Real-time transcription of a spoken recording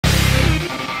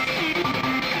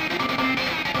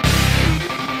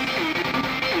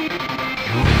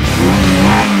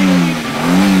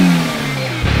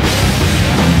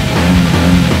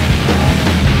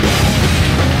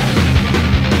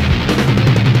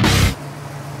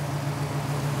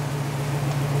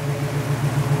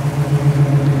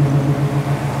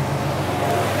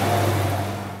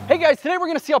guys, today we're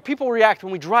gonna see how people react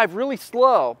when we drive really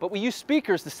slow, but we use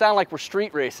speakers to sound like we're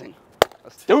street racing.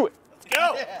 Let's do it. Let's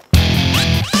go. Yeah.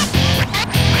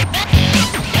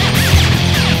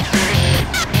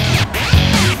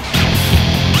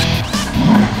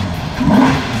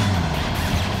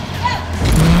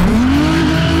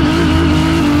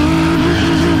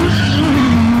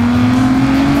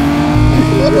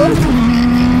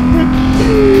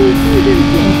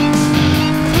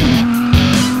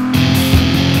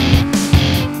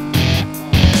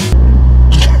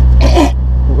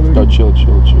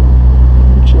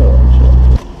 Chill.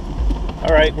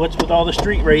 All right, what's with all the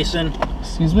street racing?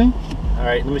 Excuse me? All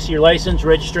right, let me see your license,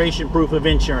 registration, proof of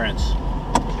insurance.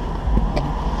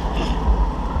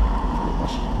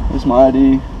 Here's my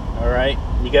ID. All right,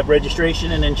 you got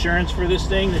registration and insurance for this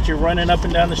thing that you're running up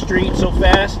and down the street so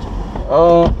fast?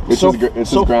 It's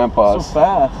his grandpa's. So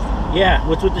fast. Yeah,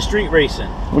 what's with the street racing?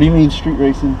 What do you mean street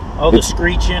racing? All the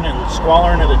screeching and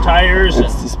squalling of the tires.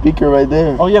 It's the speaker right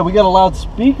there. Oh yeah, we got a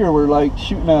loudspeaker. We're like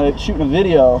shooting a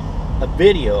video. A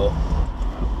video?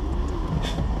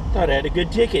 Thought I had a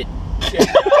good ticket.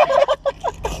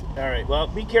 All right, well,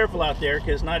 be careful out there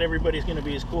because not everybody's going to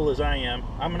be as cool as I am.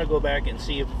 I'm going to go back and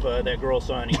see if that girl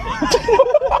saw anything.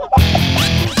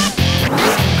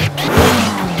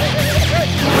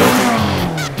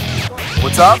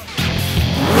 What's up?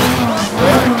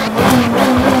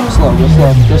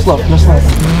 Slow.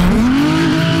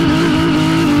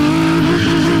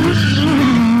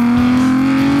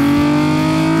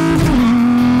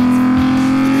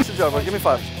 Give me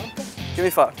five. Give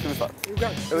me five.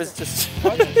 It was just...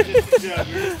 How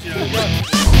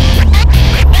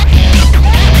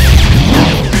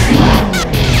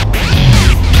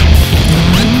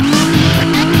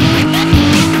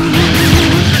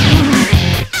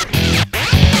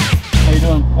you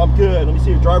doing? I'm good. Let me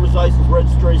see your driver's license,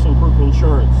 registration, proof of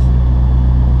insurance.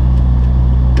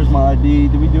 Here's my ID.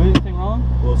 Did we do anything wrong?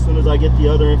 Well, as soon as I get the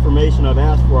other information I've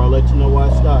asked for, I'll let you know why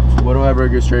I stopped you. We don't have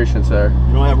registration, sir.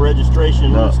 You don't have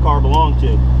registration. No. Who this car belong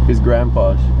to? His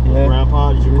grandpa's. Yeah.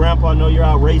 Grandpa? Does your grandpa know you're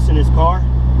out racing his car?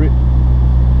 We're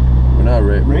not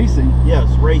racing? Yes,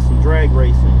 racing, drag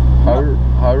racing.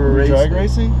 How are racing? Drag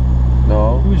racing?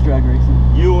 No. Who was drag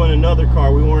racing? You and another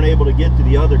car. We weren't able to get to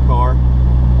the other car.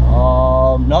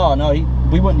 No,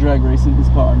 we wouldn't drag racing his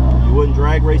car, no. You wouldn't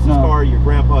drag race his car? Your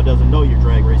grandpa doesn't know you're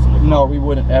drag racing the car? No, we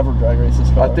wouldn't ever drag race his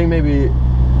car. I think maybe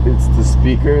it's the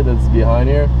speaker that's behind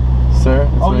here, sir.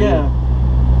 Oh yeah,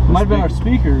 it might have been our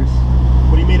speakers.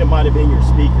 What do you mean it might have been your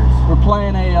speakers? We're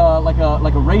playing a like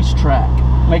a racetrack,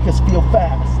 make us feel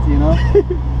fast, you know.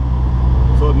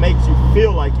 So it makes you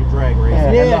feel like you're drag racing.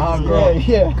 And the hot girl.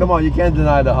 Yeah. Come on, you can't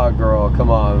deny the hot girl. Come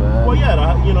on, man. Well, yeah,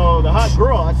 the hot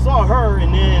girl. I saw her,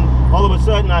 and then all of a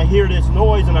sudden I hear this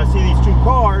noise, and I see these two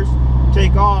cars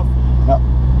take off.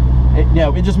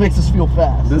 It just makes us feel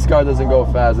fast. This car doesn't go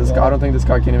fast. This car, I don't think this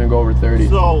car can even go over 30.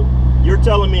 So you're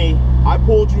telling me I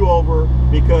pulled you over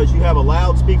because you have a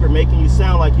loudspeaker making you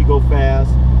sound like you go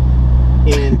fast,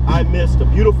 and I missed a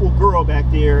beautiful girl back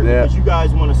there because you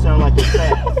guys want to sound like you're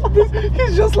fast.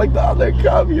 He's just like the other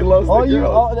cop. He loves the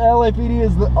girls. The LAPD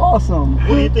is awesome.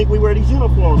 What do you think we wear these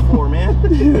uniforms for, man?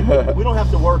 Yeah. We don't have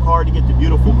to work hard to get the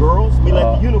beautiful girls. We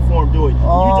let the uniform do it. You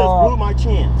just blew my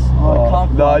chance.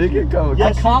 No, you can come.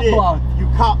 Yes, you did. You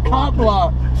cop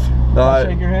blocked. No,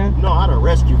 shake your hand. No, I'd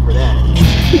arrest you for that.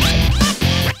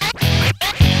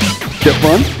 Get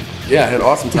fun? Yeah, I had an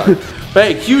awesome time. But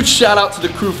hey, huge shout out to the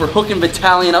crew for hooking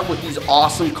Battalion up with these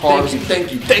awesome cars.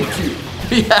 Thank you.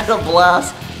 We had a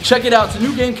blast. Check it out, it's a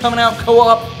new game coming out,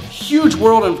 co-op, huge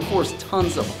world, and of course,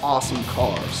 tons of awesome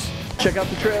cars. Check out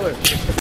the trailer.